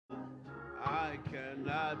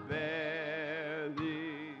cannot bear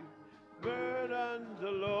these burdens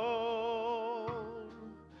alone.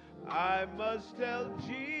 I must tell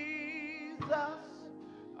Jesus,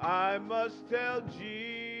 I must tell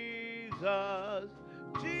Jesus,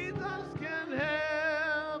 Jesus can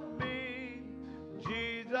help me,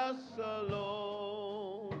 Jesus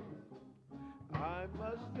alone. I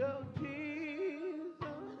must tell Jesus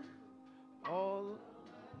all.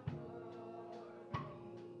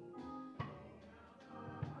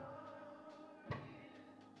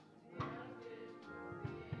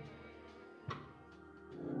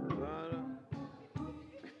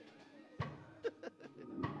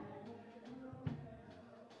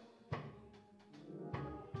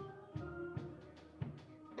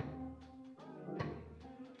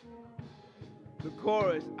 The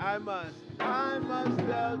chorus, I must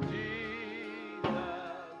tell Jesus,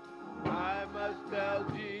 I must tell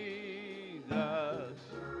Jesus,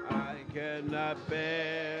 I cannot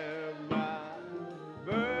bear my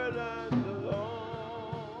burdens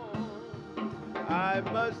alone. I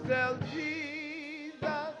must tell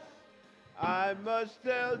Jesus, I must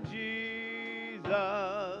tell Jesus,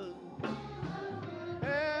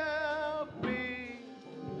 help me,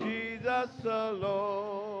 Jesus alone.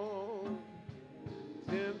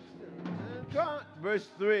 Verse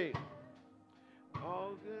 3.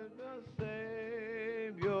 All good the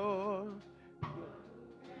Savior,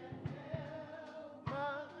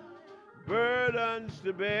 my burdens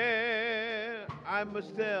to bear. I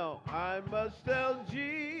must tell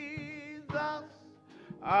Jesus,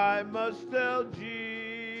 I must tell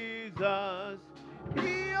Jesus,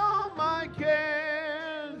 He all my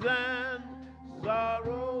cares and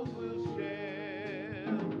sorrows will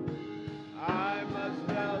share. I must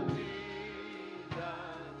tell Jesus,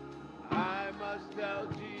 I must tell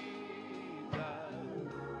Jesus,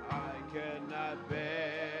 I cannot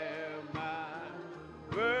bear my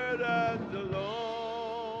burdens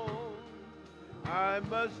alone. I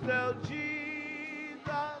must tell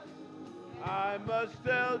Jesus, I must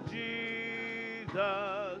tell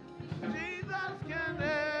Jesus, Jesus can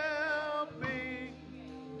help me,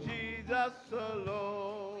 Jesus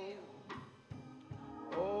alone.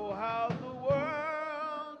 Oh, how the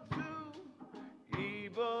world to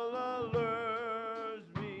evil allures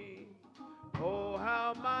me. Oh,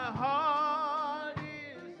 how my heart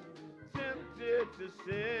is tempted to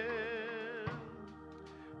sin.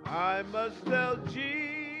 I must tell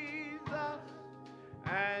Jesus,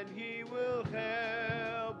 and He will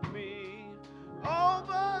help me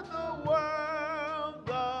over the world,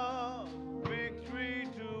 the victory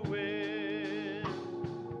to win.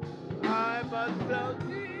 I must tell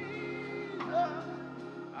Jesus,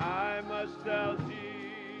 I must tell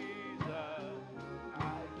Jesus,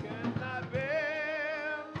 I cannot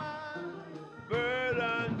bear my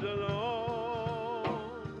burdens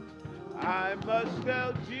alone. I must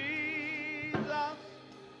tell Jesus,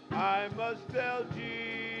 I must tell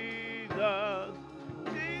Jesus,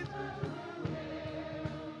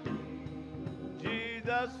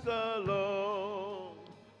 Jesus alone.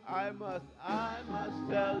 I must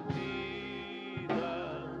tell Jesus,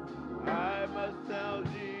 I must tell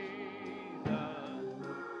Jesus,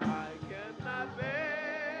 I cannot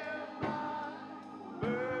bear my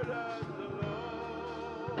burdens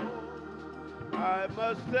alone. I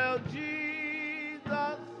must tell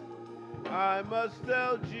Jesus, I must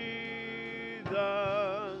tell Jesus,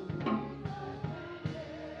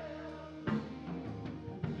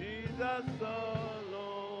 Jesus alone.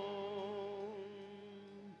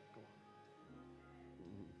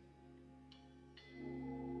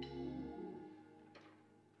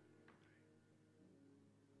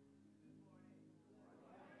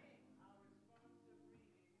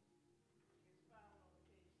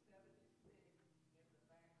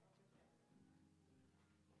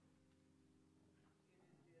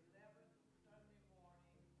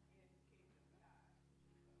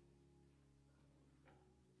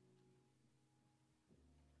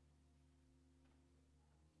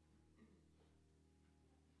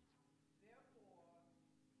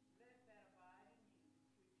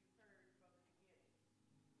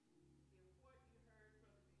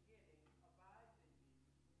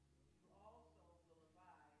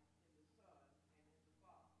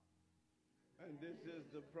 And this is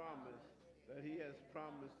the promise that He has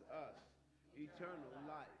promised us, eternal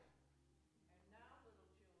life.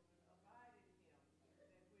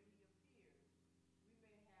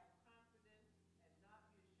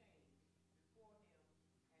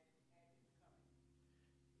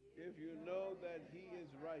 If you know that He is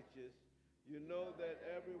righteous, you know that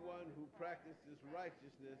everyone who practices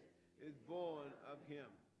righteousness is born of Him.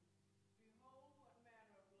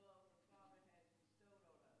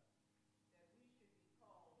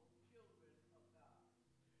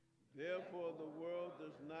 Therefore the world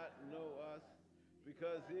does not know us,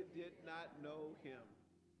 because it did not know him.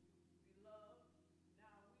 Beloved,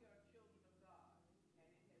 now we are children of God, and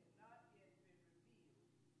it has not yet been revealed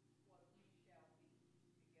what we shall be.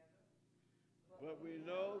 Together. But we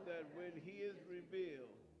know that when he is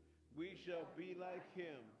revealed, we shall be like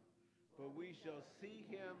him, for we shall see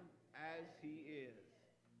him as he is.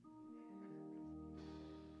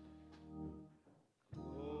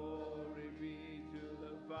 Glory be to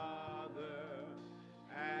the Father,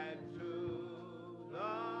 and to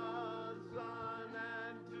the Son,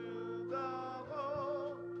 and to the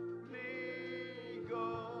Holy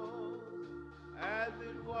Ghost, as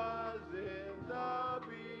it was in the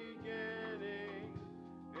beginning,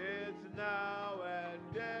 it's now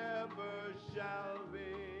and ever shall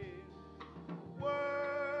be,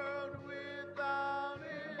 world without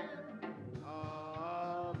end.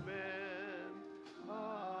 Amen. Amen.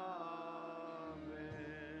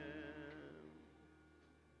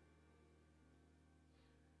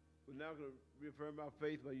 We're now going to reaffirm our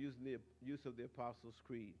faith by using the use of the Apostles'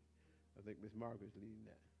 Creed. I think Ms. Margaret's leading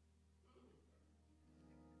that.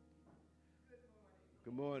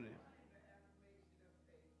 Good morning.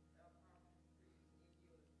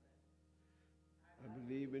 I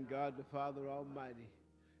believe in God the Father Almighty,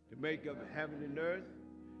 the maker of heaven and earth,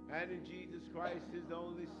 and in Jesus Christ, his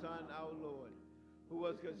only Son, our Lord, who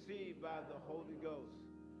was conceived by the Holy Ghost,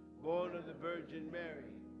 born of the Virgin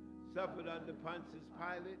Mary, suffered under Pontius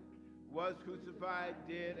Pilate, was crucified,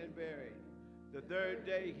 dead, and buried. The third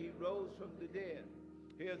day he rose from the dead.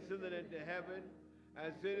 He ascended into heaven,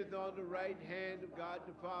 and sitteth on the right hand of God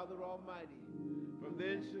the Father Almighty. From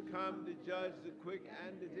thence shall come to judge the quick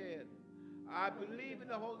and the dead. I believe in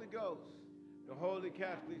the Holy Ghost, the Holy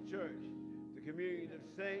Catholic Church, the communion of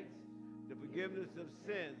saints, the forgiveness of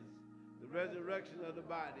sins, the resurrection of the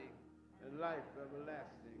body, and life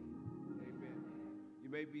everlasting. Amen. You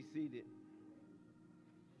may be seated.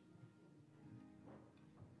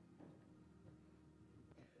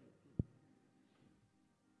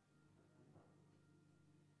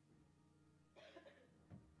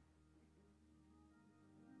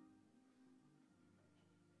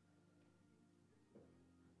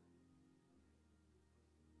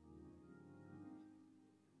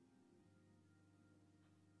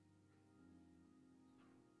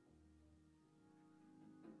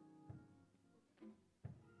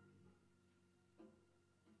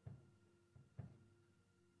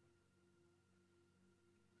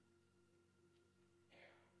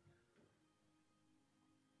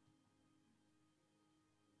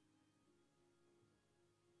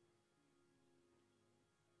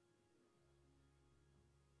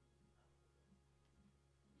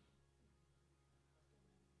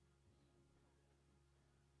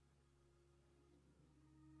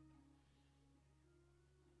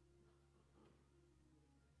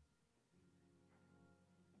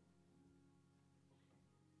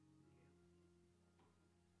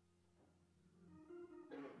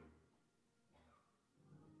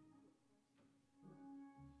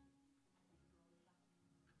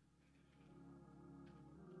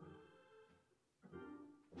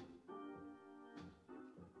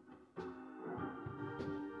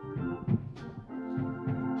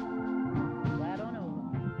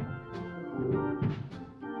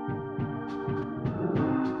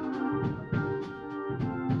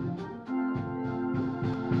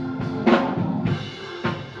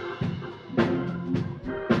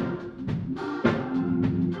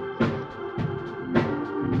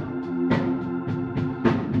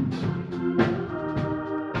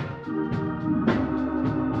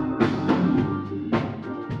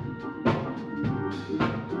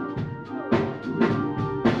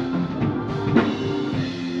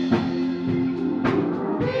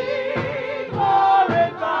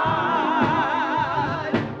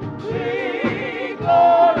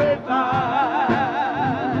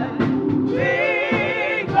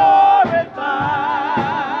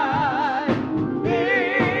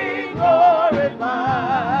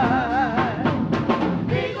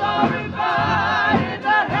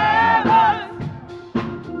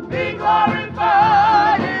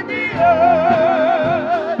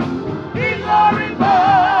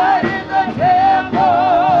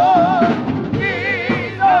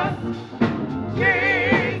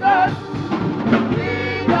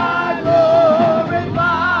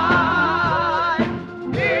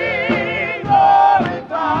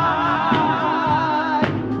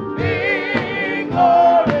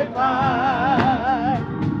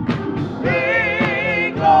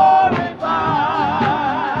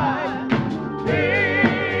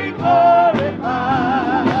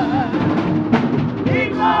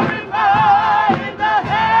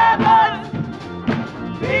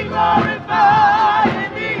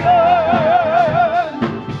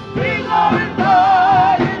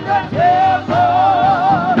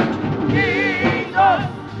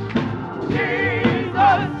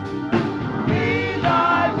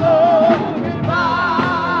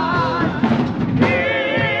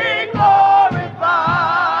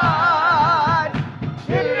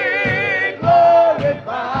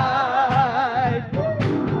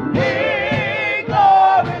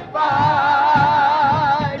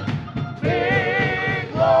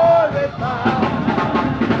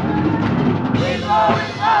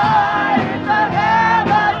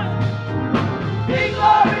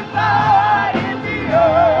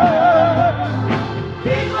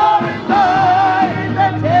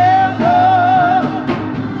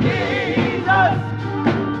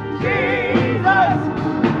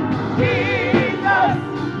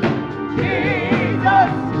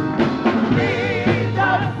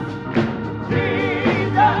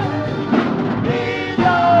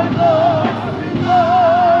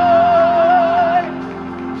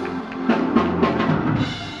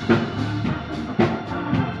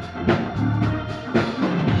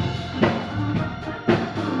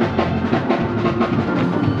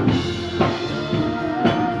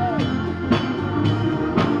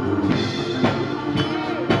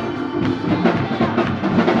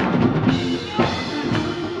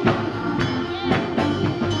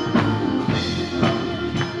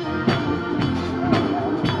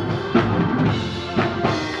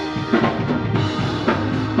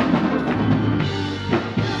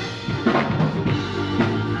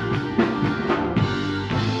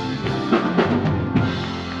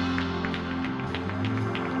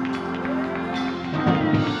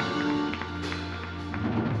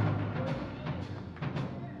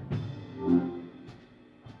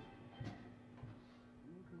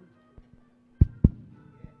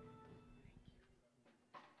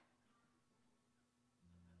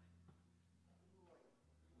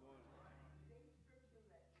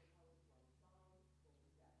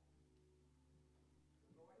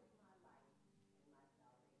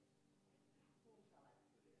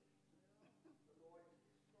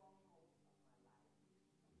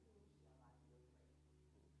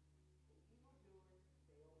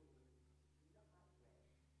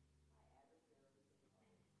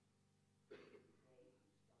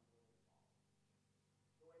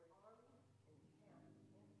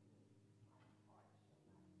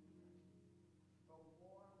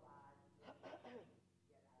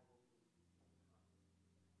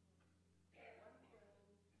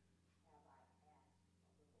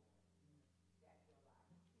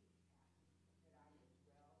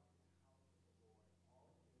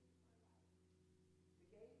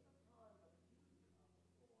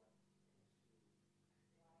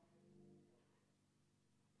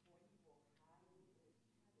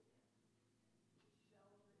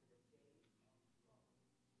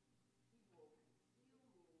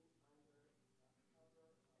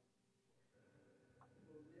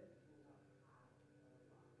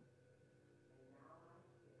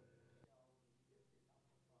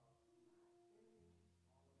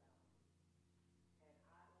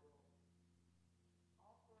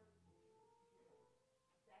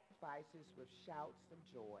 spices with shouts of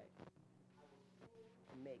joy. I will sing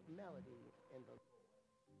and make melody in the Lord.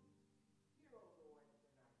 Hear, O Lord, when I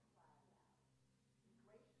cry aloud. Be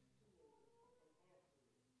gracious to me and answer me.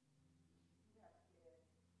 You have said,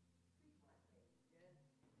 seek my face. Yes.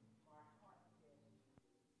 My heart says to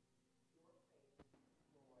you, your face,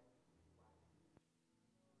 Lord, do I seek.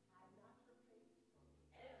 Hide not your face from me.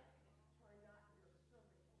 Turn not your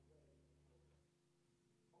servant away in anger.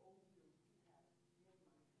 O you who have been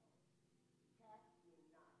my help, cast me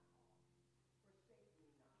not off. Forsake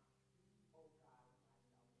me not, O God of my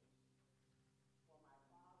salvation. For my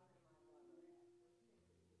father and my mother have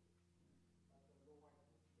forsaken me, but the Lord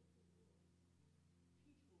has taken me in.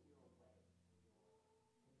 Teach me your way, O Lord,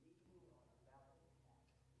 and lead me on a level path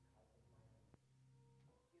because of my name.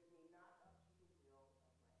 Give me not up to the will of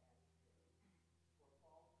my adversaries, for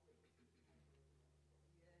false witnesses have risen up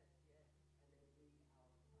against me, and they breathe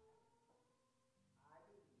out violence. I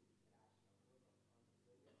believe that I shall look upon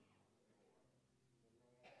the goodness of the Lord in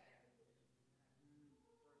the land of the living.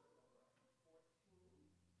 Verse number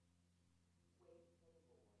 14. Wait for the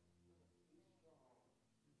Lord. Be strong, and let your heart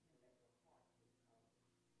take courage. Wait for the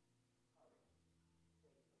Lord. I've read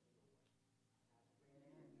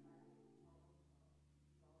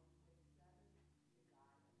the entire song of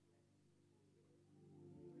Psalm 27, and God has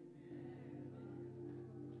blessed me indeed.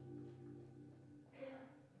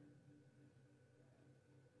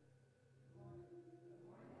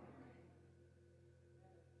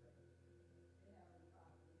 Let us pray. Dear Heavenly Father, we come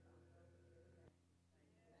first to say thank you.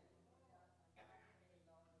 Thank you for another day,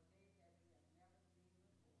 Lord, a day that we have never seen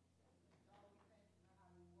before. Lord, we thank you for how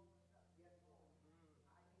you woke us up this morning.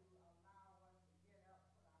 How you allow us to get up,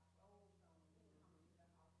 put our clothes on, and come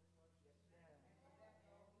to the house of worship. And for that,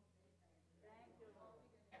 Lord,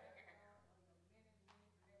 we say thank you.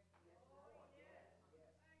 Thank you, Lord. We can ask,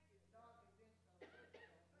 Lord, for your many, many blessings. Yes, Lord. Yes,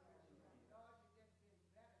 yes. Lord, you've been so good to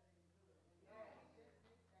us, Lord. Lord, you've just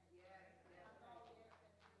been better than good. And Lord, we just say thank you. And Lord, we ask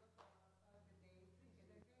that you look on us today. If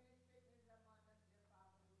there's any sickness among us, dear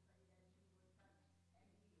Father, we pray that you would touch and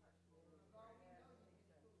heal. But Lord, we know you can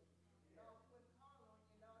do it. Lord, we wouldn't call on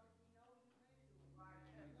you, Lord, if we know you can't do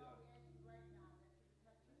it. And Lord, we ask you right now that you would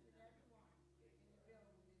touch each and every one in the building today.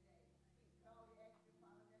 Lord, we ask you,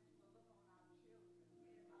 Father, that you will look on our children,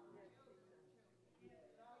 our children's children.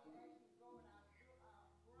 Lord, we ask you to go with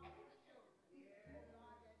our grown children. Oh,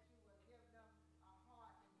 Lord, that you will give them a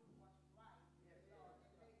heart to do what's right, Lord,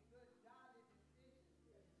 and make good, godly decisions.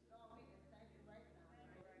 Lord, we just thank you right now.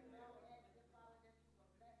 Lord, we ask you, Father, that you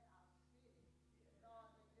will bless our city.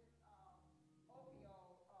 Lord, that this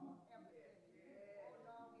opioid epidemic. Oh,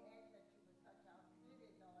 Lord, we ask that you would touch our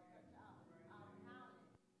city, Lord, touch our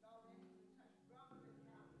county. Lord, that you would touch Cumberland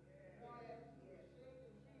County. Lord, that you would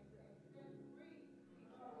shake and set free.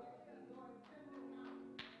 Lord, that you would go in Temple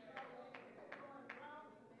County. Lord, that you would go in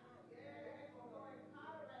Rounding County. That you would go in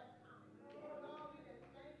Colorado County. Oh, Lord, we just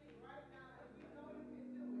thank you right now that we know you can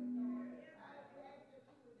do it, Lord. We ask that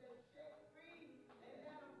you would just shake free and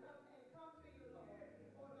let them come to you, Lord.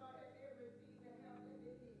 Oh, Lord, that they receive the help that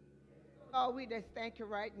they need. Lord, we just thank you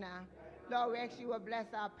right now. Lord, we ask you to bless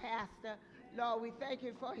our pastor. Lord, we thank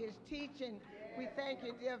you for his teaching. We thank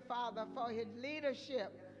you, dear Father, for his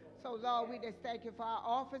leadership. So, Lord, we just thank you for our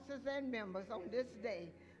officers and members on this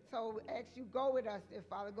day. So we ask you go with us, dear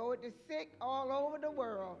Father. Go with the sick all over the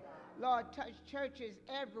world. Lord, touch churches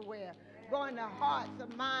everywhere. Go in the hearts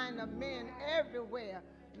and minds of men everywhere.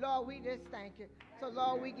 Lord, we just thank you. So,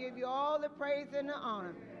 Lord, we give you all the praise and the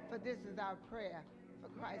honor. For this is our prayer. For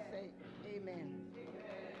Christ's sake, amen.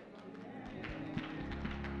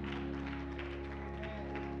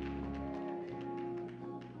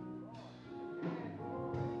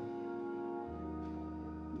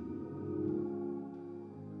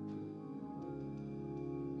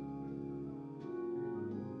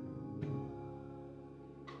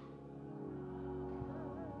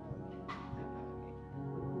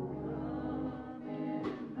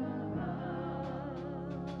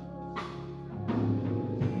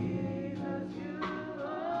 Jesus, you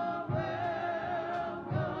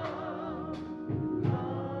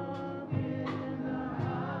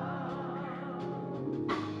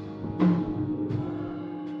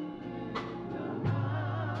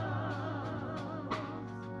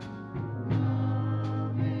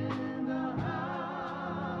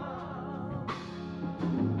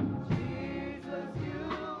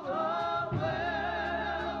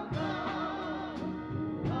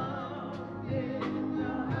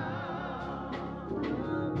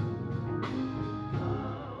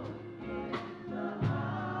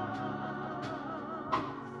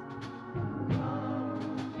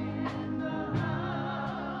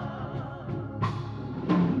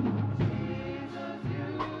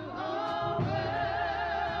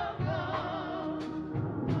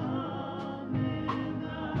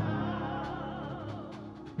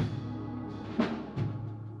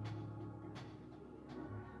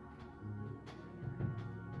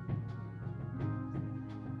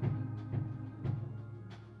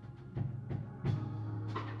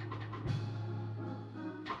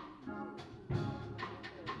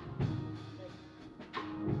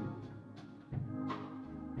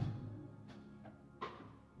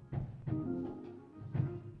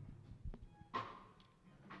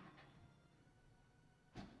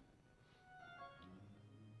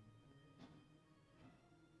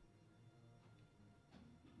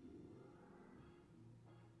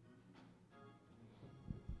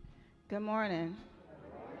Good morning.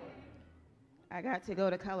 I got to go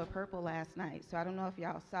to Color Purple last night, so I don't know if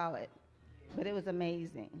y'all saw it, but it was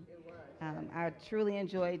amazing. I truly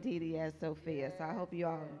enjoyed Dee Dee as Sophia, so I hope you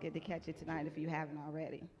all get to catch it tonight if you haven't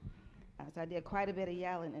already. So I did quite a bit of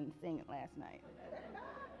yelling and singing last night.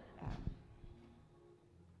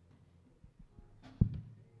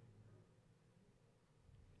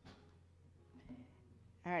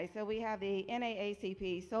 All right, so we have the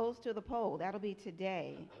NAACP Souls to the Pole. That'll be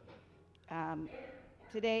today.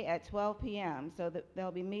 Today at 12 p.m. So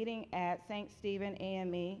they'll be meeting at St. Stephen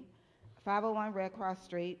AME, 501 Red Cross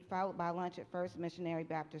Street, followed by lunch at First Missionary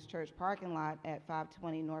Baptist Church parking lot at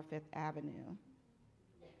 520 North Fifth Avenue.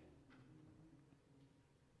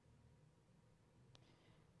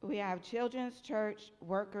 We have Children's Church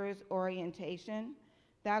Workers Orientation.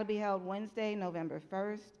 That'll be held Wednesday, November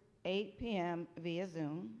 1st, 8 p.m. via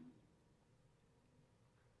Zoom.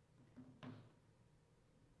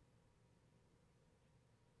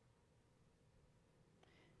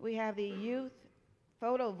 We have the Youth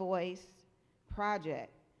Photo Voice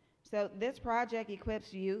Project. So this project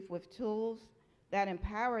equips youth with tools that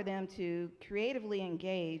empower them to creatively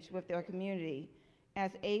engage with their community as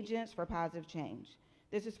agents for positive change.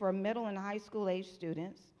 This is for middle and high school age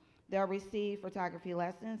students. They'll receive photography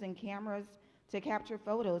lessons and cameras to capture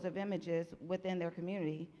photos of images within their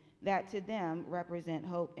community that to them represent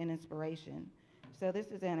hope and inspiration. So this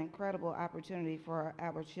is an incredible opportunity for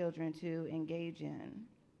our children to engage in.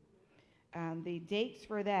 The dates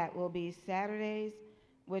for that will be Saturdays,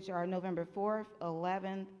 which are November 4th,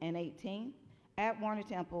 11th, and 18th at Warner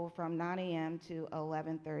Temple from 9 a.m. to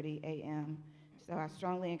 11:30 a.m. So I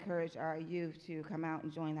strongly encourage our youth to come out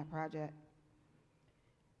and join that project.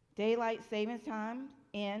 Daylight savings time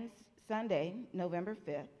ends Sunday, November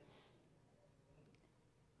 5th.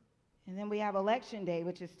 And then we have Election Day,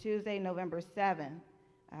 which is Tuesday, November 7th.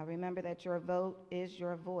 Remember that your vote is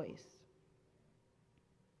your voice.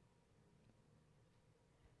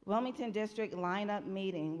 Wilmington District lineup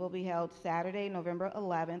meeting will be held Saturday, November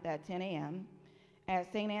 11th at 10 a.m.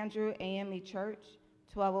 at St. Andrew AME Church,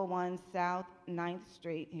 1201 South 9th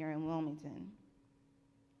Street here in Wilmington.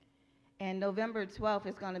 And November 12th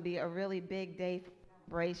is going to be a really big day for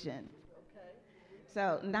celebration. Okay.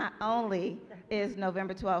 So not only is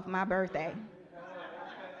November 12th my birthday,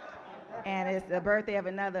 and it's the birthday of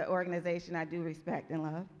another organization I do respect and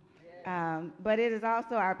love, but it is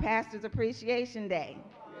also our Pastor's Appreciation Day.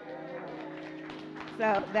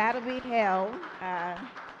 So that'll be held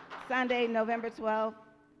Sunday, November 12th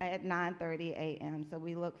at 9:30 a.m. So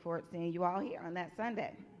we look forward to seeing you all here on that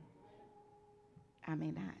Sunday. I may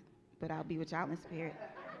not, but I'll be with y'all in spirit.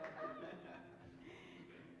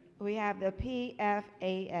 We have the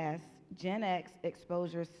PFAS Gen X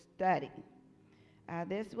Exposure Study.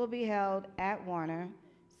 This will be held at Warner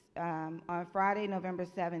on Friday, November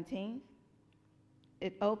 17th.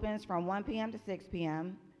 It opens from 1 p.m. to 6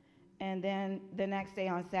 p.m. and then the next day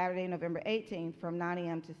on Saturday, November 18th from 9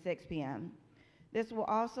 a.m. to 6 p.m. This will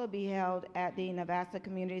also be held at the Navassa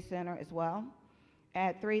Community Center as well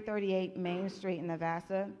at 338 Main Street in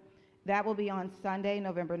Navassa. That will be on Sunday,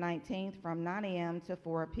 November 19th from 9 a.m. to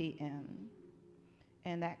 4 p.m.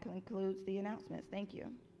 And that concludes the announcements. Thank you.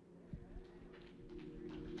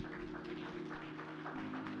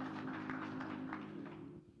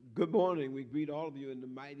 Good morning. We greet all of you in the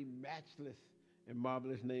mighty, matchless, and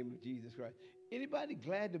marvelous name of Jesus Christ. Anybody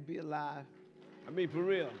glad to be alive? I mean, for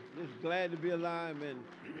real, just glad to be alive. And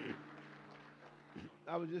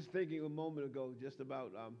I was just thinking a moment ago just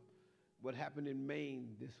about what happened in Maine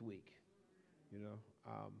this week.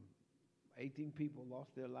 18 people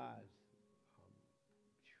lost their lives.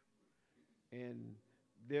 And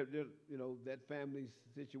that family's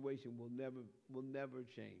situation will never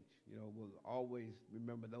change. We'll always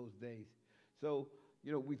remember those days. So,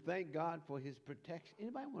 we thank God for his protection.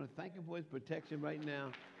 Anybody want to thank him for his protection right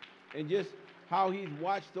now? And just how he's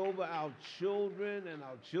watched over our children and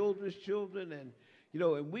our children's children. And,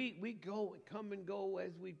 and we go and come and go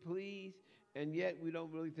as we please. And yet we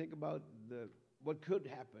don't really think about what could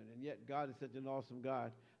happen. And yet God is such an awesome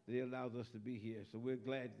God that he allows us to be here. So we're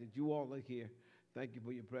glad that you all are here. Thank you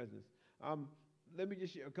for your presence. Let me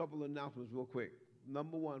just share a couple of announcements real quick.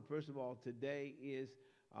 Number one, first of all, today is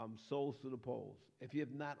Souls to the Polls. If you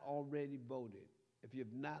have not already voted,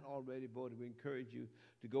 we encourage you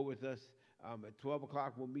to go with us. At 12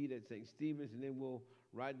 o'clock, we'll meet at St. Stephen's, and then we'll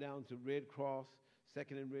ride down to Red Cross,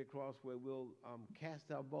 Second and Red Cross, where we'll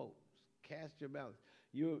cast our votes, cast your ballots.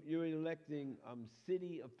 You're electing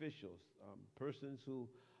city officials, persons who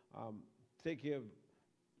take care of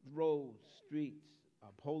roads, streets,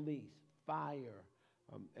 police, fire,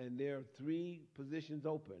 and there are 3 positions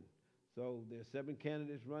open. So there are 7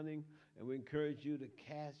 candidates running, and we encourage you to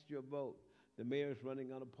cast your vote. The mayor is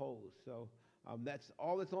running unopposed. So that's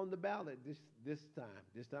all that's on the ballot this time.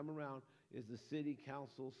 This time around is the city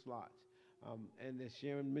council slots. And as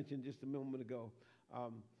Sharon mentioned just a moment ago,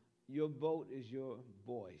 your vote is your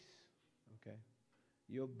voice, okay?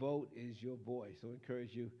 Your vote is your voice. So I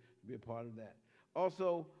encourage you to be a part of that.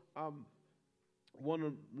 Also, want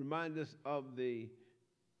to remind us of the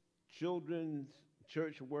Children's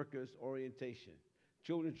Church Workers Orientation.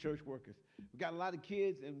 Children's church workers. We've got a lot of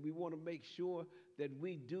kids, and we want to make sure that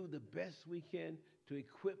we do the best we can to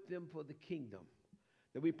equip them for the kingdom,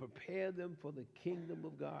 that we prepare them for the kingdom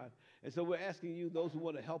of God. And so we're asking you, those who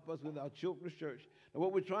want to help us with our children's church, and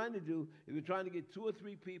what we're trying to do is we're trying to get 2 or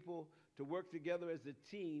 3 people to work together as a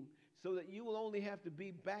team so that you will only have to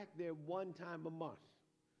be back there 1 time a month.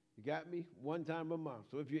 You got me? 1 time a month.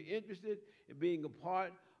 So if you're interested in being a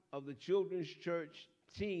part of the children's church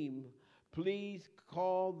team, please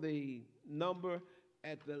call the number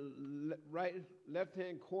at the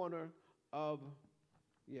left-hand corner of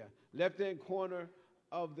the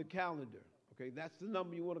calendar. Okay, that's the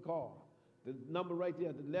number you want to call. The number right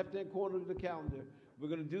there, the left-hand corner of the calendar. We're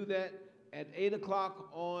going to do that at 8 o'clock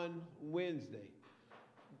on Wednesday.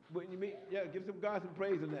 When you meet, give some God some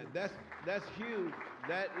praise on that. That's huge.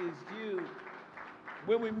 That is huge.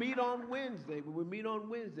 When we meet on Wednesday,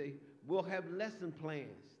 we'll have lesson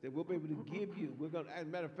plans that we'll be able to give you. We're going to, as a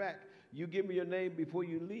matter of fact, you give me your name before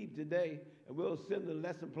you leave today, and we'll send the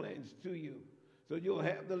lesson plans to you. So you'll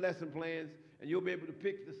have the lesson plans, and you'll be able to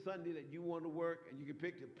pick the Sunday that you want to work, and you can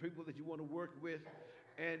pick the people that you want to work with,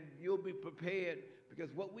 and you'll be prepared,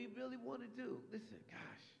 because what we really want to do, listen,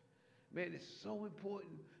 gosh, man, it's so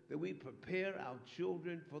important that we prepare our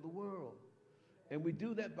children for the world. And we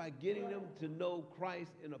do that by getting them to know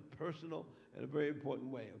Christ in a personal and a very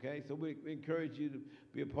important way, okay? So we encourage you to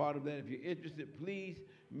be a part of that. If you're interested, please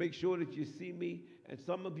make sure that you see me. And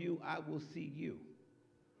some of you, I will see you,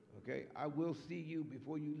 okay? I will see you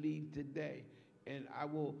before you leave today. And I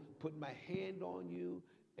will put my hand on you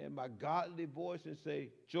and my godly voice and say,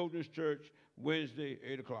 Children's Church, Wednesday,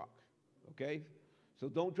 8 o'clock, okay? So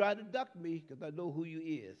don't try to duck me, because I know who you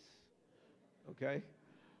is, okay?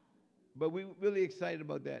 But we're really excited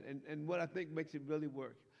about that. And what I think makes it really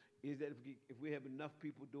work is that if we have enough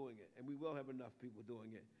people doing it, and we will have enough people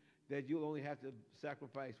doing it, that you'll only have to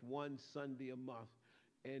sacrifice 1 Sunday a month,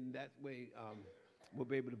 and that way we'll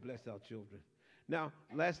be able to bless our children. Now,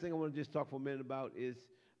 last thing I want to just talk for a minute about is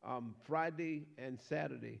Friday and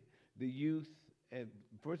Saturday, the youth, and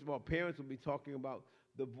first of all, parents will be talking about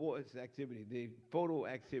the voice activity, the photo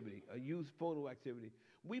activity, a youth photo activity.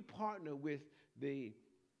 We partner with the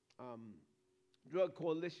Drug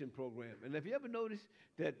Coalition Program. And have you ever noticed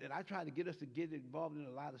that I try to get us to get involved in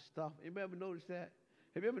a lot of stuff? Anybody ever noticed that?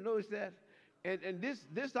 Have you ever noticed that? And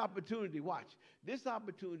this opportunity, watch, this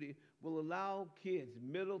opportunity will allow kids,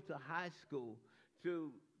 middle to high school,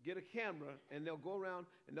 to get a camera, and they'll go around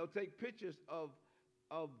and they'll take pictures of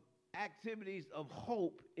activities of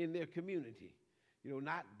hope in their community. You know,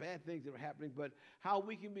 not bad things that are happening, but how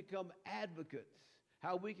we can become advocates,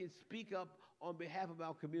 how we can speak up on behalf of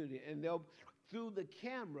our community. And they'll, through the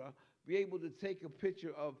camera, be able to take a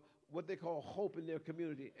picture of what they call hope in their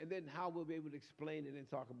community, and then how we'll be able to explain it and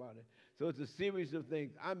talk about it. So it's a series of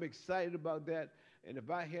things. I'm excited about that, and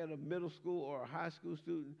if I had a middle school or a high school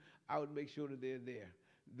student, I would make sure that they're there.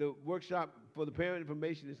 The workshop for the parent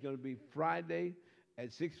information is going to be Friday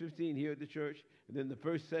at 6:15 here at the church, and then the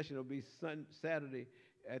first session will be Saturday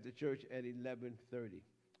at the church at 11:30.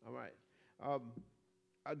 All right.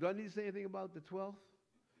 Do I need to say anything about the 12th?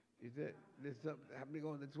 Is there's something happening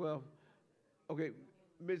on the 12th? Okay,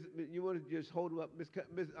 Ms., you want to just hold them up?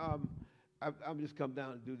 I'm just come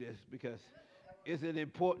down and do this because it's an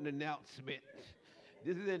important announcement.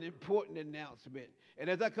 This is an important announcement. And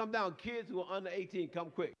as I come down, kids who are under 18,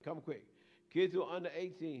 come quick. Kids who are under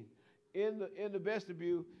 18, in the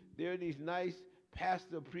vestibule, there are these nice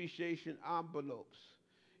pastor appreciation envelopes.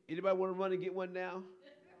 Anybody want to run and get one now?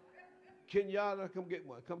 Kenyatta, come get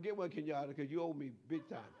one. Come get one, Kenyatta, because you owe me big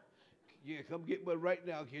time. Yeah, come get one right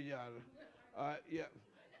now, Kenyatta. Yeah.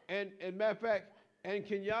 And matter of fact, and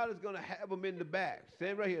Kenyatta's going to have them in the back.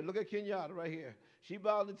 Stand right here. Look at Kenyatta right here. She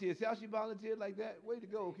volunteered. See how she volunteered like that? Way to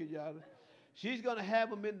go, Kenyatta. She's going to have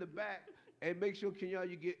them in the back and make sure, Kenyatta,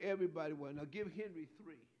 you get everybody one. Now, give Henry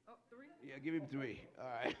 3. Oh, 3? Yeah, give him 3. All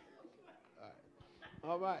right.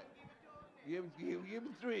 All right. Give him 3. Give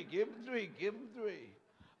him 3. Give him 3.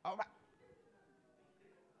 All right.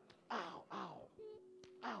 Ow, ow,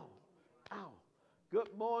 ow, ow.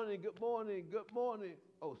 Good morning, good morning, good morning.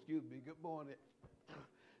 Oh, excuse me, good morning.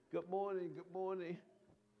 Good morning, good morning.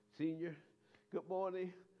 senior. Good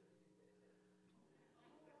morning.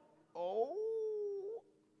 Oh.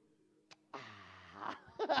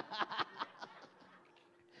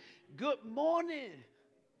 Good morning.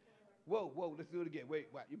 Whoa, whoa, let's do it again. Wait,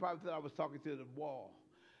 you probably thought I was talking to the wall.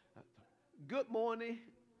 Good morning.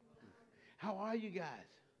 How are you guys?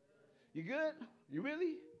 You good? You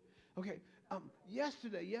really? Okay.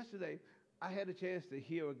 Yesterday, I had a chance to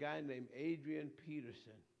hear a guy named Adrian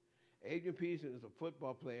Peterson. Adrian Peterson is a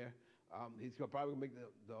football player. He's probably going to make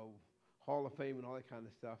the Hall of Fame and all that kind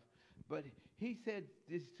of stuff. But he said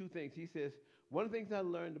these two things. He says, one of the things I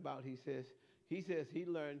learned about, he says he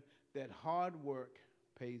learned that hard work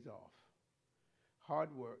pays off.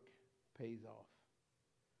 Hard work pays off.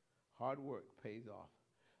 Hard work pays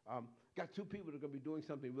off. Got two people that are going to be doing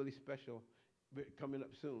something really special coming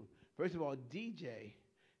up soon. First of all, DJ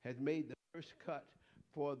has made the first cut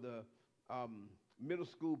for the middle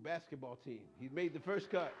school basketball team. He's made the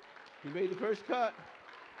first cut. He made the first cut.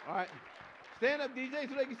 All right. Stand up, DJ,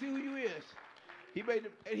 so they can see who you is.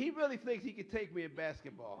 And he really thinks he can take me in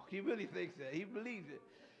basketball. He really thinks that. He believes it.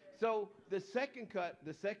 So the second cut,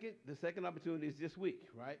 the second opportunity is this week,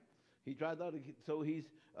 right? He tries out, so he's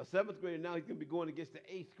a 7th grader now. He's going to be going against the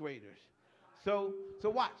 8th graders. So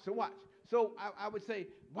watch. So I would say,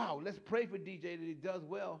 wow, let's pray for DJ that he does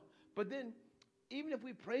well. But then, even if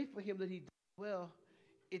we pray for him that he does well,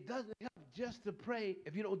 it doesn't help just to pray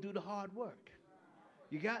if you don't do the hard work.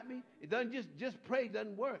 You got me? It doesn't just pray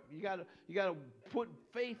doesn't work. You gotta put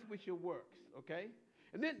faith with your works, okay?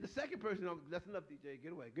 And then the second person, that's enough, DJ.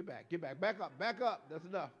 Get away. Get back. Back up. That's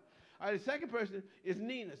enough. All right, the second person is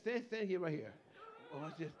Nina. Stand here, right here. Oh,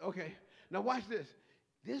 it's just, okay. Now watch this.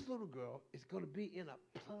 This little girl is going to be in a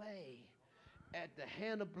play at the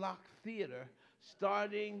Hannah Block Theater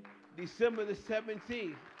starting December the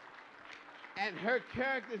 17th. And her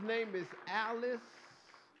character's name is Alice.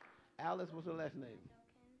 Alice, what's her last name?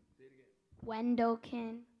 Say it again.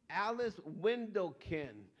 Wendelkin. Alice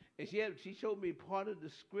Wendelkin. And she showed me part of the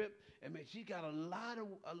script, and man, she got a lot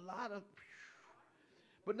of.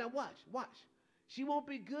 But now watch. She won't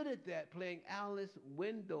be good at that, playing Alice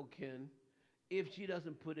Wendelkin, if she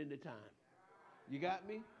doesn't put in the time. You got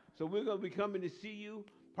me? So we're going to be coming to see you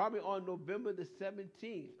probably on November the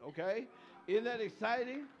 17th, okay? Isn't that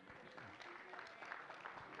exciting?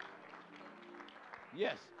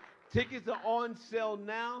 Yes. Tickets are on sale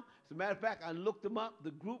now. As a matter of fact, I looked them up.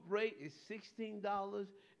 The group rate is $16.10.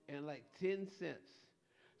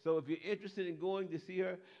 So if you're interested in going to see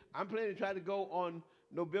her, I'm planning to try to go on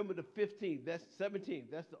November the 15th. That's 17th.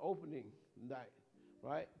 That's the opening night,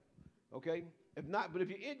 right? Okay? If not, but if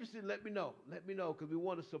you're interested, let me know. Let me know, because we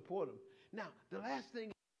want to support them. Now, the last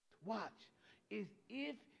thing, watch, is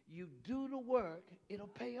if you do the work, it'll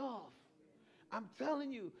pay off. I'm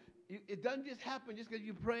telling you, it doesn't just happen just because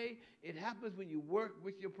you pray. It happens when you work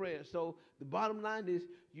with your prayers. So the bottom line is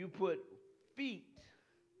you put feet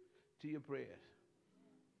to your prayers.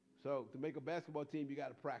 So to make a basketball team, you got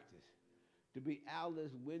to practice. To be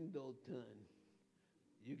Alice Wendelton,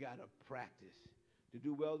 you got to practice. To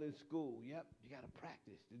do well in school, yep, you got to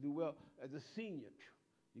practice. To do well as a senior,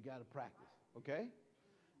 you got to practice. Okay?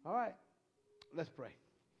 All right. Let's pray.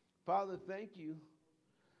 Father, thank you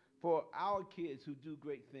for our kids who do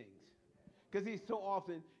great things. Because so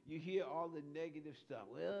often you hear all the negative stuff.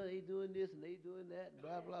 Well, they doing this and they doing that,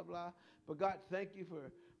 blah, blah, blah. But God, thank you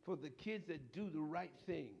for the kids that do the right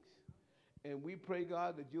things. And we pray,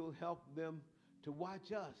 God, that you'll help them to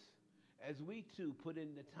watch us as we too put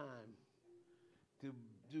in the time to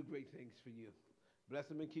do great things for you. Bless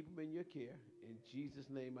them and keep them in your care. In Jesus'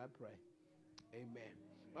 name I pray. Amen.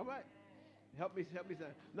 All right. Help me.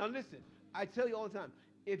 Now listen, I tell you all the time,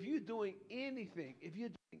 if you're doing anything,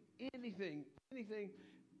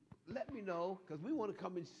 let me know, because we want to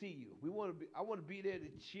come and see you. I want to be there to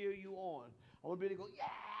cheer you on. I want to be there to go, yeah.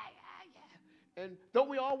 And don't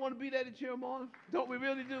we all want to be there to cheer them on? Don't we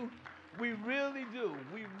really do? We really do.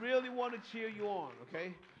 We really want to cheer you on,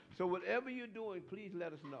 okay? So whatever you're doing, please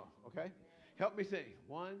let us know, okay? Help me sing.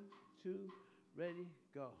 1, 2, ready,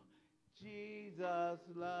 go. Jesus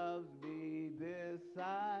loves me, this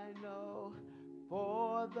I know,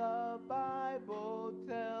 for the Bible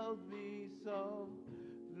tells me so.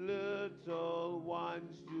 Little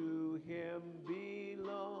ones to him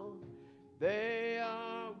belong. They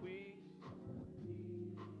are weak.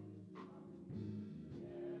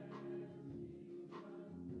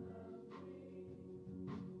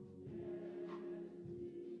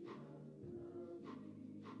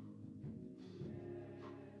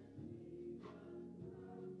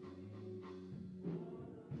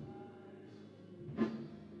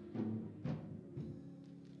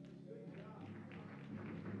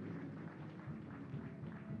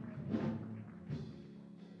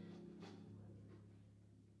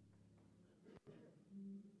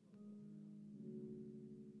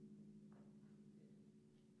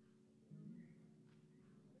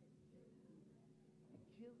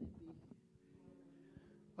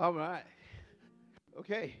 All right.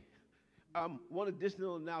 Okay. One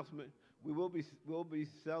additional announcement: we'll be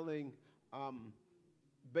selling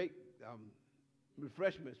baked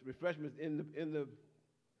refreshments in the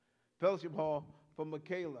fellowship hall for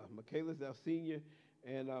Michaela. Michaela's our senior,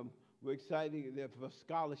 and we're excited there for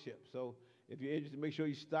scholarship. So if you're interested, make sure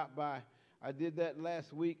you stop by. I did that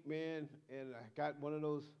last week, man, and I got one of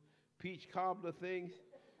those peach cobbler things,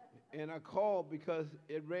 and I called because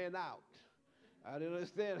it ran out. I didn't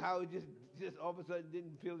understand how it just all of a sudden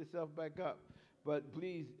didn't fill itself back up. But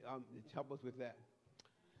please help us with that.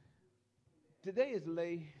 Today is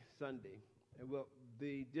Lay Sunday, and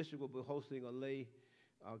the district will be hosting a lay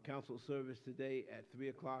council service today at 3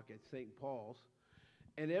 o'clock at St. Paul's.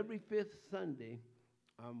 And every fifth Sunday,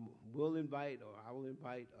 I will invite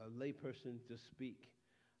a lay person to speak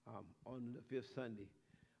on the fifth Sunday.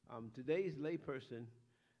 Today's lay person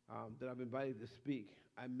that I've invited to speak,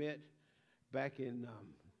 I met back in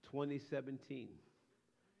 2017.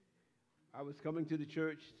 I was coming to the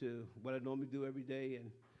church to what I normally do every day,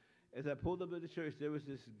 and as I pulled up to the church, there was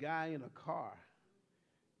this guy in a car,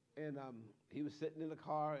 and he was sitting in the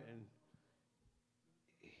car, and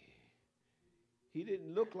he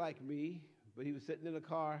didn't look like me, but he was sitting in the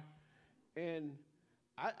car, and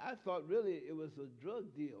I thought really it was a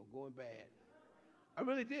drug deal going bad. I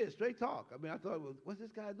really did, straight talk. I mean, I thought, well, what's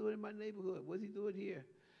this guy doing in my neighborhood? What's he doing here?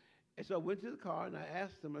 And so I went to the car, and I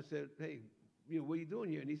asked him, I said, hey, what are you doing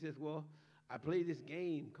here? And he says, well, I play this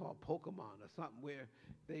game called Pokemon or something where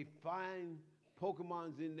they find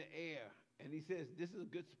Pokemons in the air. And he says, this is a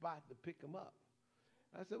good spot to pick them up.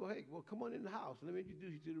 I said, well, hey, come on in the house. Let me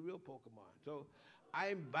introduce you to the real Pokemon. So I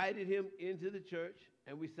invited him into the church,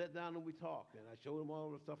 and we sat down and we talked. And I showed him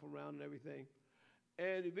all the stuff around and everything.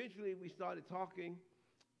 And eventually we started talking,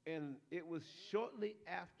 and it was shortly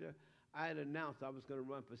after I had announced I was going to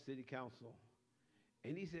run for city council.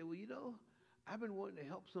 And he said, well, I've been wanting to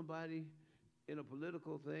help somebody in a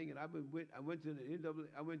political thing, and I went to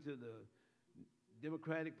the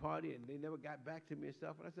Democratic Party, and they never got back to me and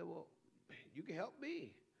stuff. And I said, well, you can help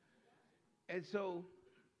me. And so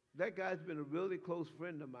that guy's been a really close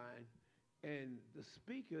friend of mine. And the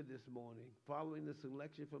speaker this morning, following the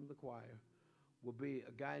selection from the choir, will be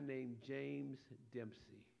a guy named James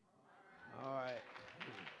Dempsey. All right.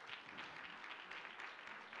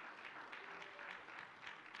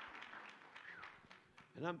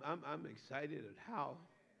 And I'm excited at how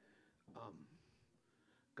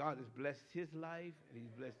God has blessed his life, and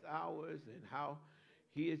he's blessed ours, and how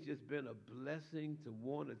he has just been a blessing to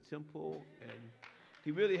Warner Temple, and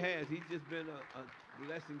he really has. He's just been a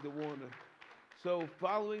blessing to Warner. So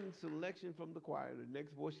following selection from the choir, the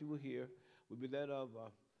next voice you will hear will be that of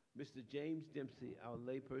Mr. James Dempsey, our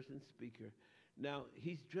layperson speaker. Now,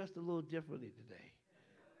 he's dressed a little differently today,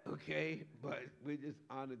 okay? But we're just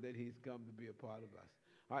honored that he's come to be a part of us.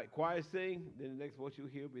 All right, choir sing, then the next voice you'll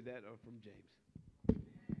hear will be that from James.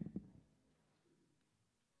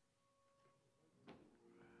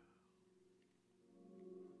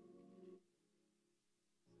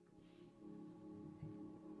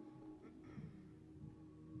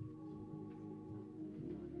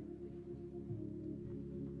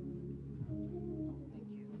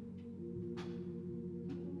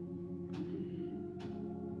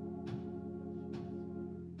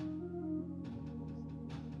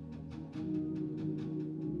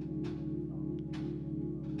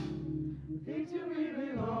 Victory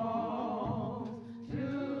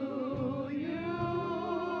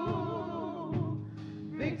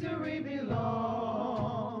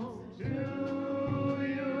belongs to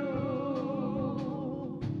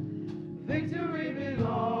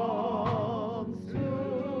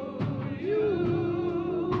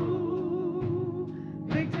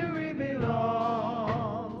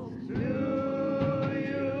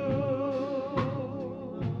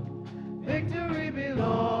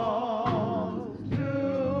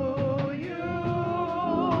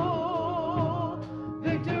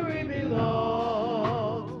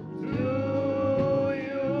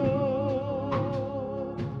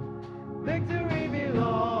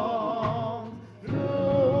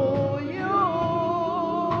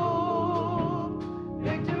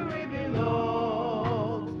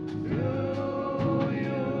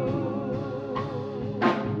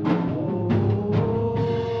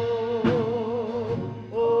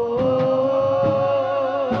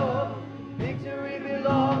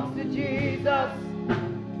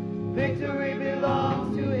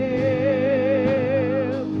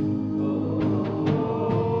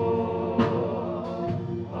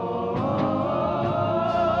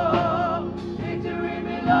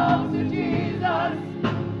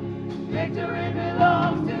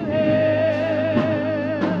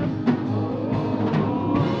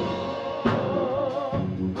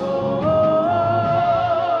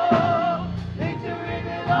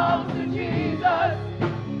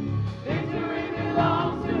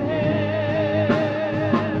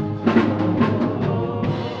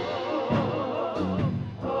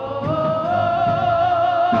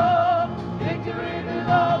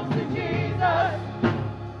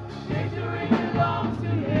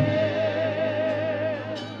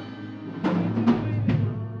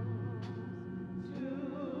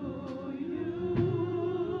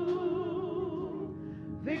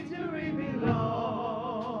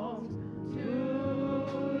belongs to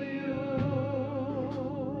you.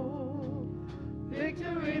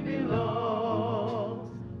 Victory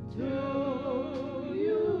belongs to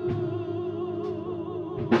you.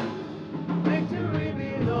 Victory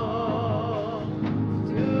belongs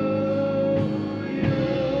to you.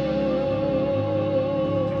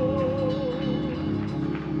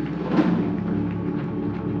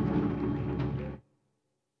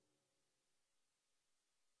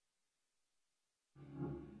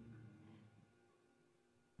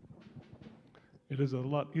 It is a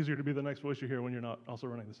lot easier to be the next voice you hear when you're not also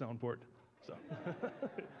running the sound port. So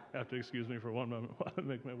have to excuse me for one moment while I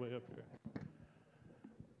make my way up here.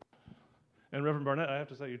 And Reverend Barnett, I have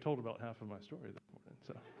to say you told about half of my story this morning.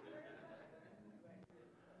 So.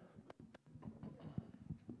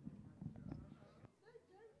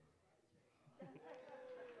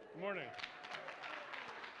 Good morning.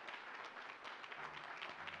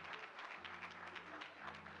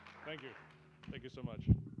 Thank you. Thank you so much.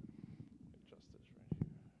 Adjust this right here.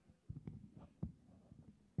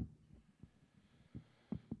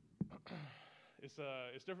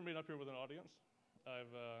 It's different being up here with an audience.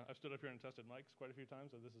 I've stood up here and tested mics quite a few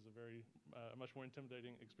times, so this is a very much more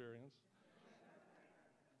intimidating experience.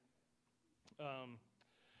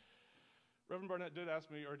 Reverend Barnett did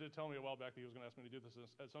ask me, or did tell me a while back that he was going to ask me to do this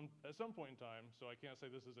at some point in time, so I can't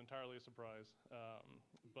say this is entirely a surprise.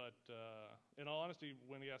 But in all honesty,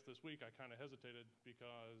 when he asked this week, I kind of hesitated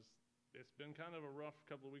because it's been kind of a rough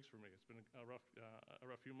couple of weeks for me. It's been a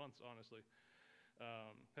rough few months, honestly.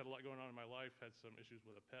 Had a lot going on in my life, had some issues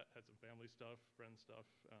with a pet, had some family stuff, friend stuff,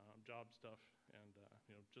 job stuff, and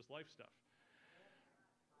just life stuff.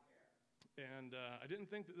 And I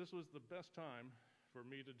didn't think that this was the best time for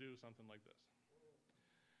me to do something like this.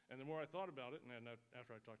 And the more I thought about it, and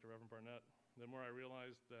after I talked to Reverend Barnett, the more I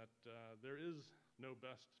realized that there is no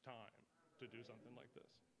best time to do something like this.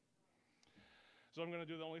 So I'm going to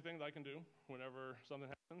do the only thing that I can do whenever something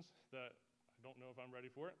happens that I don't know if I'm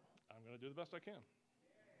ready for it. I'm going to do the best I can.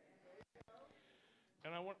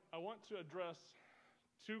 And I want to address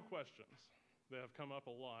two questions that have come up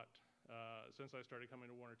a lot since I started coming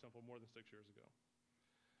to Warner Temple more than 6 years ago.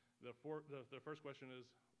 The first question is,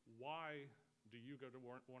 why do you go to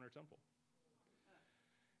Warner Temple?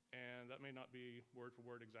 And that may not be word for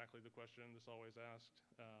word exactly the question that's always asked,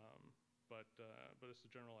 but it's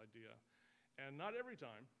the general idea. And not every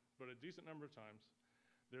time, but a decent number of times,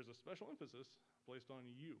 there's a special emphasis placed on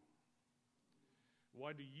you.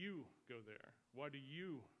 Why do you go there? Why do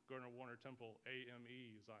you go to Warner Temple,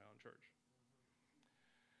 AME, Zion Church?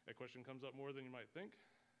 That question comes up more than you might think.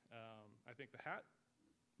 I think the hat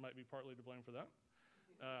might be partly to blame for that.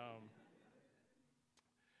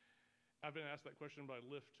 I've been asked that question by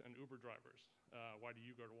Lyft and Uber drivers. Why do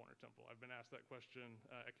you go to Warner Temple? I've been asked that question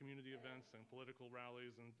at community events and political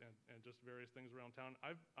rallies and just various things around town.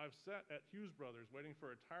 I've sat at Hughes Brothers waiting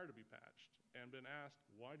for a tire to be patched and been asked,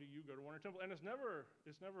 why do you go to Warner Temple? And it's never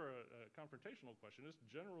a confrontational question. It's a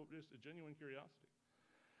genuine curiosity.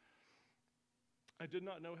 I did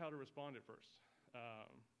not know how to respond at first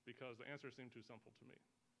because the answer seemed too simple to me.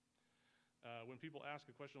 When people ask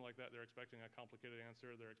a question like that, they're expecting a complicated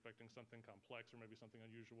answer, they're expecting something complex or maybe something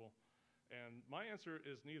unusual. And my answer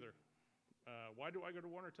is neither. Why do I go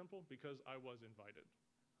to Warner Temple? Because I was invited.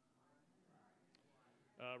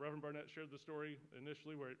 Reverend Barnett shared the story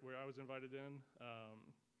initially where I was invited in.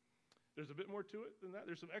 There's a bit more to it than that.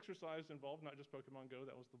 There's some exercise involved, not just Pokemon Go.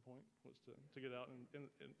 That was the point, was to get out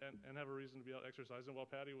and have a reason to be out exercising while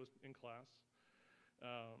Patty was in class.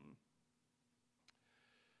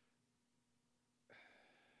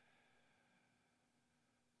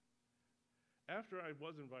 After I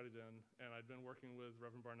was invited in, and I'd been working with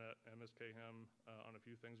Reverend Barnett and Ms. Cahem on a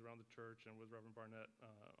few things around the church, and with Reverend Barnett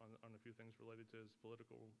on a few things related to his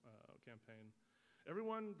political campaign,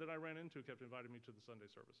 everyone that I ran into kept inviting me to the Sunday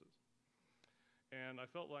services. And I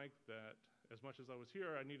felt like that as much as I was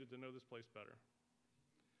here, I needed to know this place better.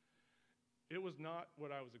 It was not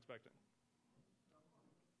what I was expecting.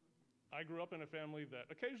 I grew up in a family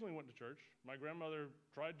that occasionally went to church. My grandmother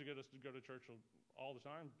tried to get us to go to church all the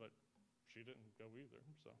time, but she didn't go either,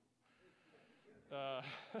 so.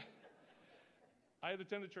 I had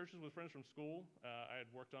attended churches with friends from school. I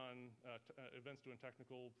had worked on events doing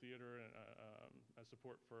technical theater and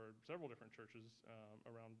support for several different churches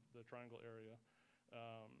around the Triangle area.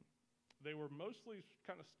 They were mostly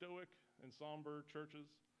kind of stoic and somber churches.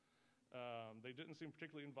 They didn't seem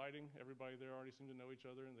particularly inviting. Everybody there already seemed to know each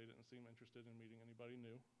other, and they didn't seem interested in meeting anybody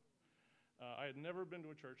new. I had never been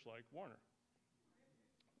to a church like Warner.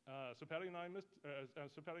 So Patty and I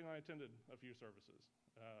attended a few services.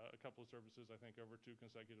 a couple of services, I think, over 2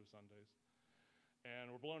 consecutive Sundays.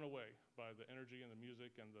 And we're blown away by the energy and the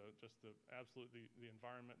music and just the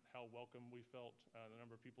environment, how welcome we felt, the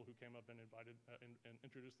number of people who came up and invited and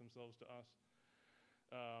introduced themselves to us.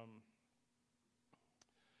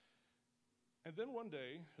 And then one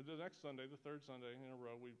day, the next Sunday, the 3rd Sunday in a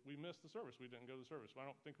row, we missed the service. We didn't go to the service. I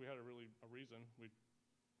don't think we had a reason. We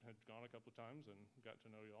had gone a couple of times and got to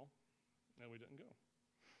know y'all, and we didn't go.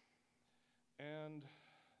 And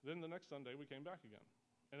then the next Sunday, we came back again.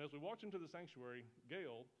 And as we walked into the sanctuary,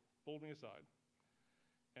 Gail pulled me aside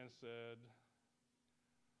and said,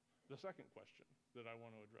 the second question that I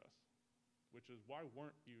want to address, which is, why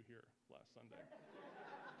weren't you here last Sunday?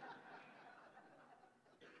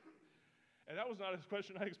 And that was not a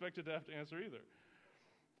question I expected to have to answer either.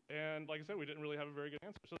 And like I said, we didn't really have a very good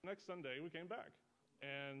answer. So the next Sunday, we came back.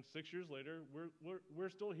 And 6 years later, we're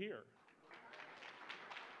still here.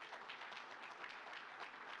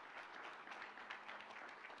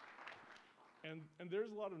 And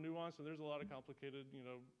there's a lot of nuance and there's a lot of complicated,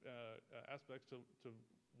 aspects to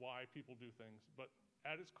why people do things. But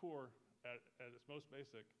at its core, at its most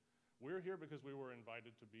basic, we're here because we were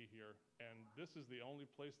invited to be here. And this is the only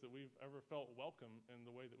place that we've ever felt welcome in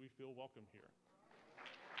the way that we feel welcome here.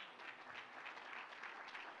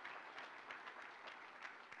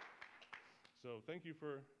 So thank you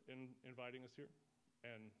for inviting us here.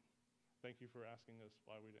 And thank you for asking us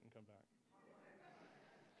why we didn't come back.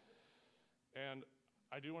 And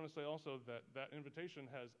I do want to say also that that invitation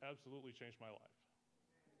has absolutely changed my life.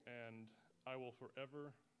 And I will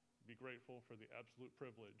forever be grateful for the absolute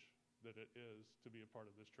privilege that it is to be a part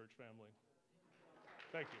of this church family.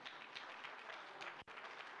 Thank you.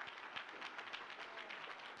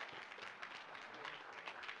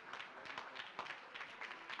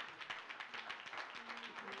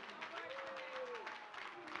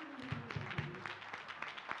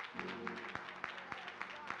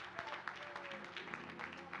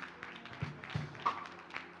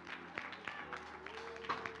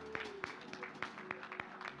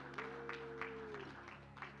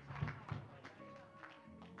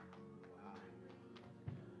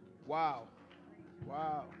 Wow.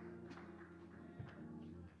 Wow.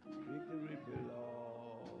 Victory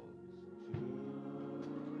belongs to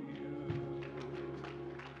you.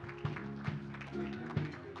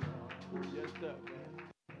 Victory belongs just up, man.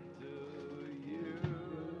 To you.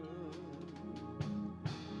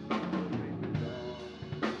 Victory belongs to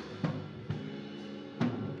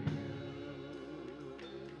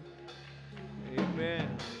you. Amen.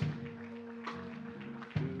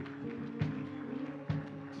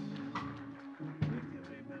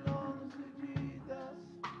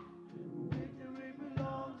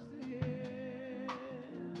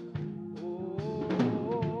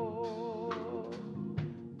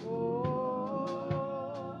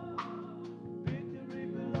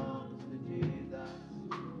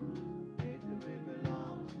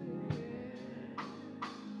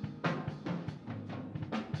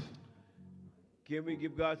 Can we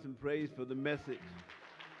give God some praise for the message?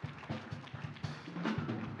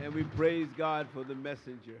 And we praise God for the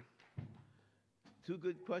messenger. 2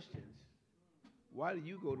 good questions. Why did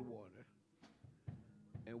you go to Warner?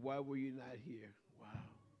 And why were you not here? Wow.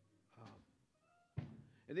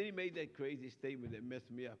 And then he made that crazy statement that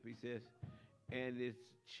messed me up. He says, and it's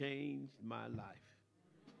changed my life.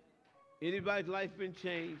 Anybody's life been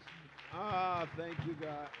changed? Thank you,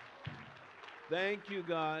 God. Thank you,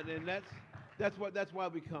 God. And that's why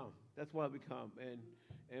we come. That's why we come.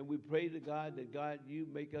 And we pray to God that, God, you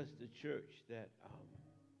make us the church that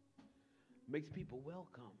makes people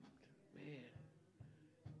welcome. Man.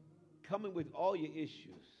 Coming with all your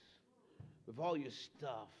issues, with all your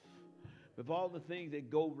stuff, with all the things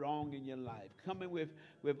that go wrong in your life. Coming with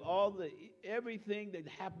all everything that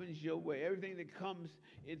happens your way, everything that comes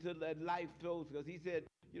into that life throws. Because he said,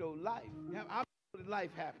 life. How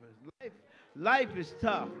life happens. Life is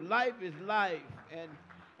tough. Life is life.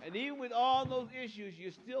 And even with all those issues,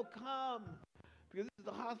 you still come. Because this is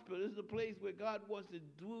the hospital. This is the place where God wants to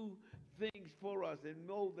do things for us and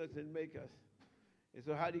mold us and make us. And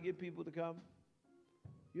so how do you get people to come?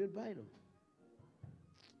 You invite them.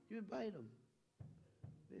 You invite them.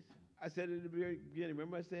 Listen, I said it in the very beginning.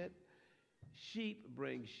 Remember I said, sheep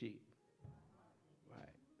bring sheep.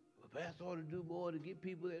 Right. Well, Pastor ought to do more to get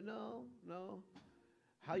people there. No.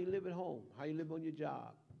 How you live at home? How you live on your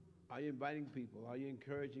job? Are you inviting people? Are you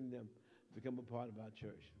encouraging them to become a part of our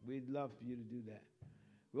church? We'd love for you to do that.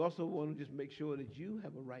 We also want to just make sure that you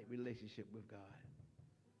have a right relationship with God.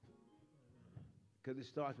 Because it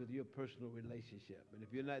starts with your personal relationship. And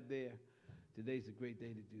if you're not there, today's a great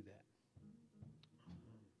day to do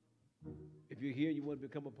that. If if you're here and you want to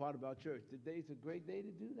become a part of our church, today's a great day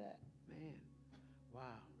to do that. Man, wow.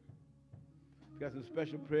 If you got some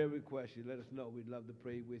special prayer requests, you let us know. We'd love to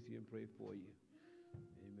pray with you and pray for you.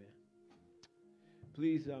 Amen.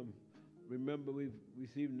 Please remember, we've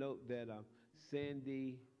received note that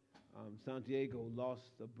Sandy Santiago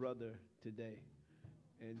lost a brother today.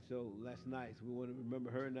 And so last night, so we want to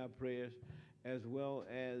remember her in our prayers, as well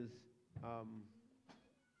as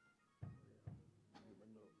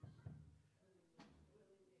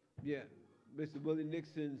Mr. Willie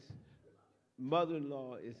Nixon's mother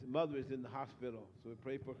is in the hospital, so we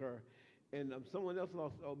pray for her. And someone else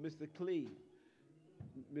lost, Mr. Cleve.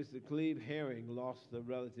 Mr. Cleve Herring lost a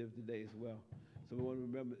relative today as well. So we want to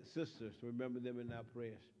remember sisters, to remember them in our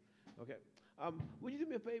prayers. Okay. Would you do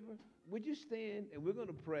me a favor? Would you stand, and we're going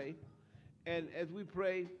to pray. And as we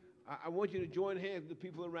pray, I want you to join hands with the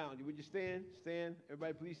people around you. Would you stand? Stand.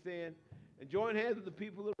 Everybody please stand. And join hands with the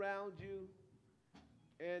people around you.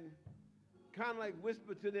 And kind of like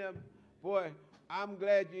whisper to them, boy, I'm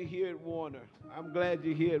glad you're here at Warner. I'm glad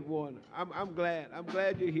you're here at Warner. I'm glad. I'm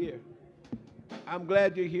glad you're here. I'm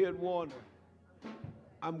glad you're here at Warner.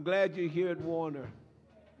 I'm glad you're here at Warner.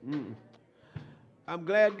 I'm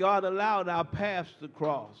glad God allowed our paths to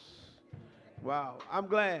cross. Wow. I'm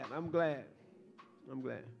glad. I'm glad. I'm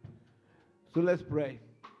glad. So let's pray.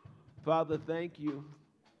 Father, thank you.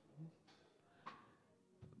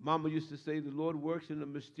 Mama used to say the Lord works in a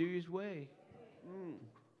mysterious way.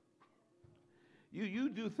 You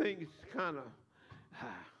do things kind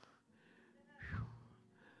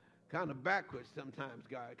of backwards sometimes,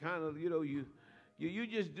 God. Kind of, you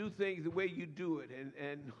just do things the way you do it.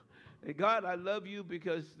 And God, I love you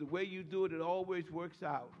because the way you do it, it always works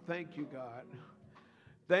out. Thank you, God.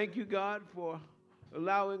 Thank you, God, for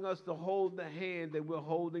allowing us to hold the hand that we're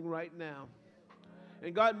holding right now.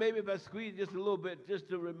 And God, maybe if I squeeze just a little bit, just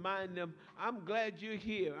to remind them, I'm glad you're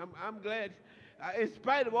here. I'm glad, in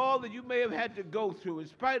spite of all that you may have had to go through, in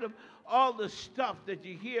spite of all the stuff that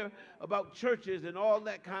you hear about churches and all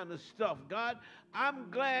that kind of stuff, God, I'm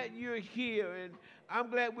glad you're here, and I'm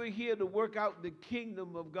glad we're here to work out the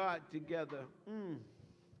kingdom of God together.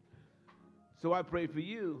 So I pray for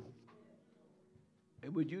you.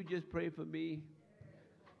 And would you just pray for me?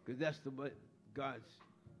 Because that's what God's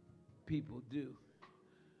people do.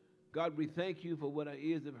 God, we thank you for what our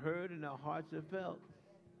ears have heard and our hearts have felt.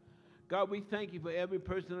 God, we thank you for every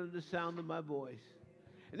person under the sound of my voice.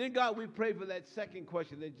 And then, God, we pray for that second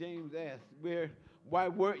question that James asked, why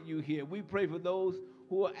weren't you here? We pray for those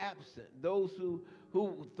who are absent, those who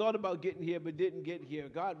thought about getting here but didn't get here.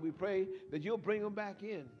 God, we pray that you'll bring them back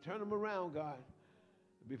in. Turn them around, God,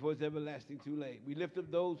 before it's everlasting too late. We lift up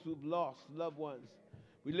those who've lost loved ones.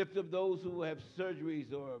 We lift up those who have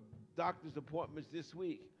surgeries or doctor's appointments this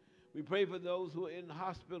week. We pray for those who are in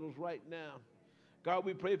hospitals right now. God,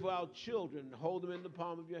 we pray for our children. Hold them in the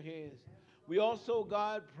palm of your hands. We also,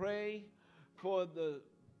 God, pray for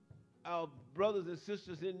our brothers and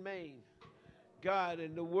sisters in Maine. God,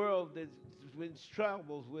 in the world that's been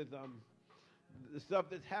struggles with the stuff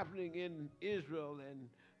that's happening in Israel and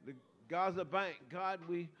the Gaza Bank. God,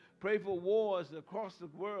 we pray for wars across the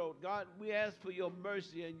world. God, we ask for your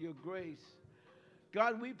mercy and your grace.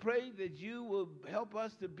 God, we pray that you will help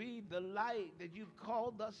us to be the light that you've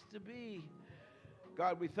called us to be.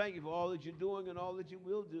 God, we thank you for all that you're doing and all that you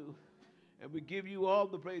will do. And we give you all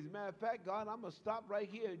the praise. Matter of fact, God, I'm going to stop right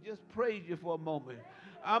here and just praise you for a moment.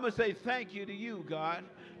 I'm going to say thank you to you, God.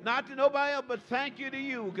 Not to nobody else, but thank you to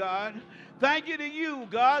you, God. Thank you to you,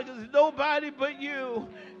 God, because there's nobody but you.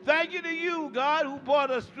 Thank you to you, God, who brought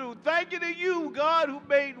us through. Thank you to you, God, who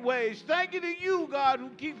made ways. Thank you to you, God, who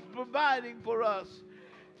keeps providing for us.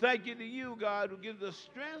 Thank you to you, God, who gives us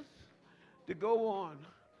strength to go on.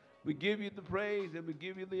 We give you the praise and we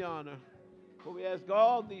give you the honor. For we ask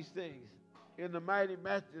all these things in the mighty,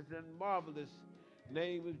 matchless, and marvelous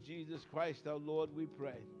name of Jesus Christ, our Lord, we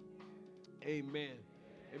pray. Amen.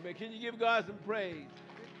 Amen. Can you give God some praise?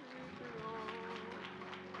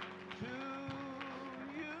 To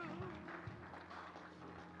you.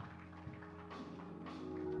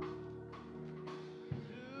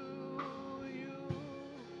 To you.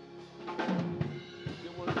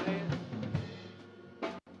 You want to say it?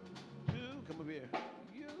 Come over here.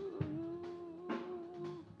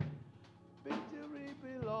 Victory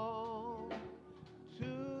belongs to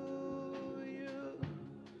you.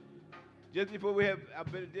 Just before we have our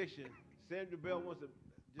benediction, Sandra Bell wants to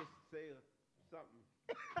just say something.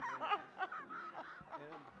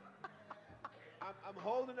 I'm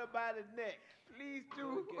holding her by the neck. Please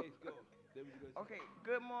do. Okay, go. There we go. Okay,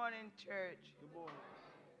 good morning, church. Good morning.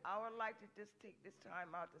 I would like to just take this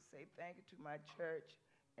time out to say thank you to my church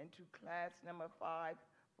and to class number 5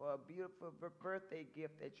 for a beautiful birthday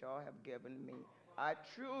gift that y'all have given me. I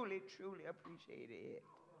truly, truly appreciate it.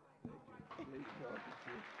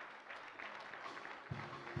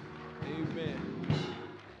 Amen.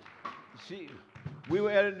 We were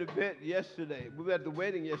at an event yesterday. We were at the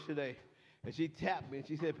wedding yesterday, and she tapped me and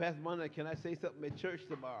she said, Pastor Warner, can I say something at church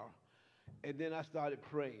tomorrow? And then I started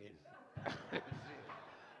praying.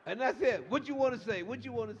 And I said, what you want to say? What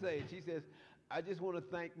you want to say? And she says, I just want to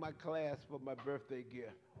thank my class for my birthday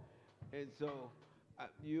gift. And so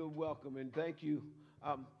you're welcome, and thank you.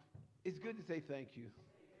 It's good to say thank you.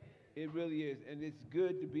 It really is. And it's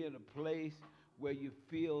good to be in a place where you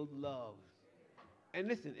feel loved. And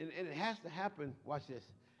listen, and it has to happen, watch this,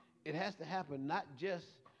 it has to happen not just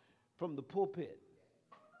from the pulpit.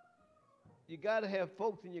 You got to have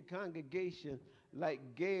folks in your congregation like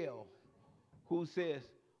Gail who says,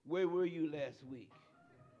 where were you last week?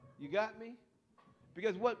 You got me?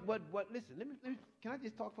 Because listen, let me, can I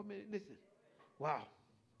just talk for a minute? Listen. Wow.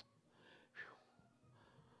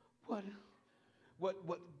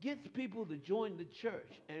 What gets people to join the church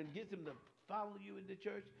and gets them to follow you in the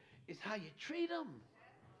church is how you treat them.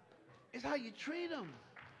 It's how you treat them.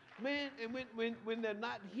 Man, and when they're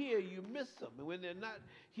not here, you miss them. And when they're not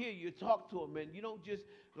here, you talk to them. And you don't just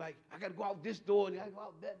like, I got to go out this door and I got to go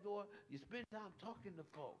out that door. You spend time talking to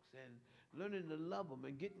folks and learning to love them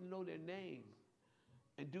and getting to know their name.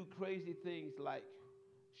 And do crazy things like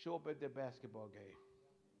show up at their basketball game.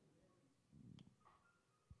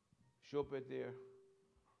 Show up at their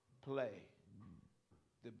play.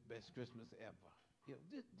 The best Christmas ever. You know,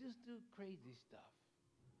 just do crazy stuff.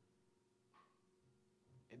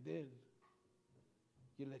 And then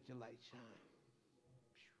you let your light shine.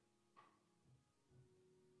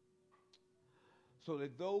 So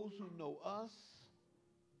that those who know us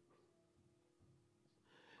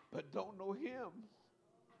but don't know him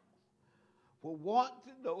will want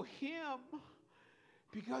to know him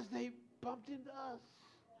because they bumped into us,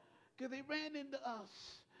 because they ran into us,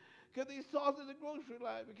 because they saw us in the grocery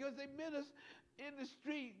line, because they met us in the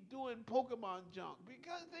street doing Pokemon junk,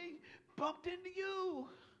 because they bumped into you.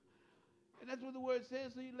 And that's what the word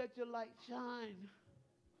says, so you let your light shine,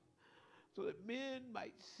 so that men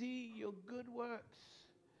might see your good works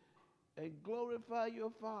and glorify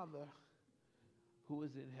your Father who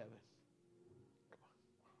is in heaven.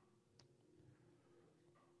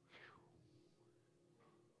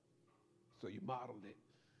 So you modeled it.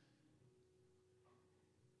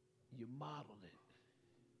 You modeled it.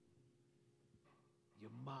 You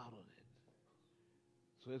modeled it.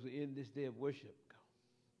 So as we end this day of worship,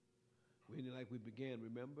 we end it like we began,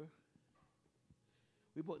 remember?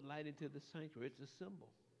 We brought light into the sanctuary. It's a symbol.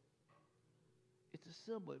 It's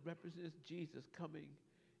a symbol. It represents Jesus coming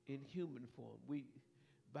in human form. We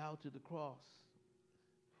bow to the cross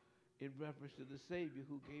in reference to the Savior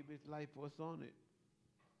who gave his life for us on it.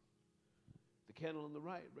 The candle on the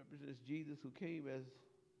right represents Jesus who came as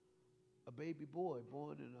a baby boy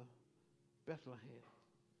born in a Bethlehem,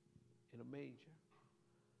 in a manger.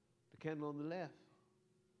 The candle on the left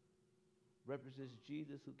represents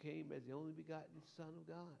Jesus who came as the only begotten Son of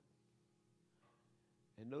God.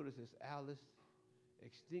 And notice as Alice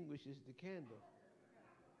extinguishes the candle,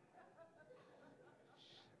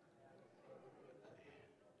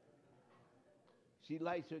 she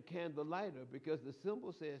lights her candle lighter because the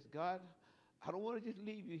symbol says, God, I don't want to just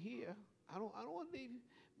leave you here. I don't want to leave you.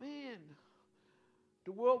 Man,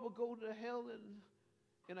 the world will go to hell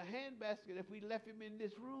in a handbasket if we left him in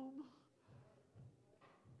this room.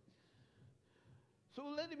 So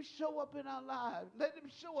let him show up in our lives. Let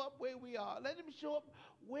him show up where we are. Let him show up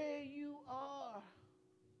where you are.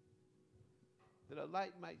 That a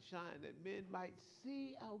light might shine, that men might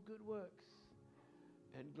see our good works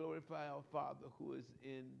and glorify our Father who is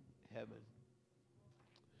in heaven.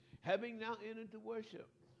 Having now entered to worship,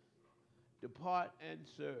 depart and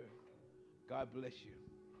serve. God bless you.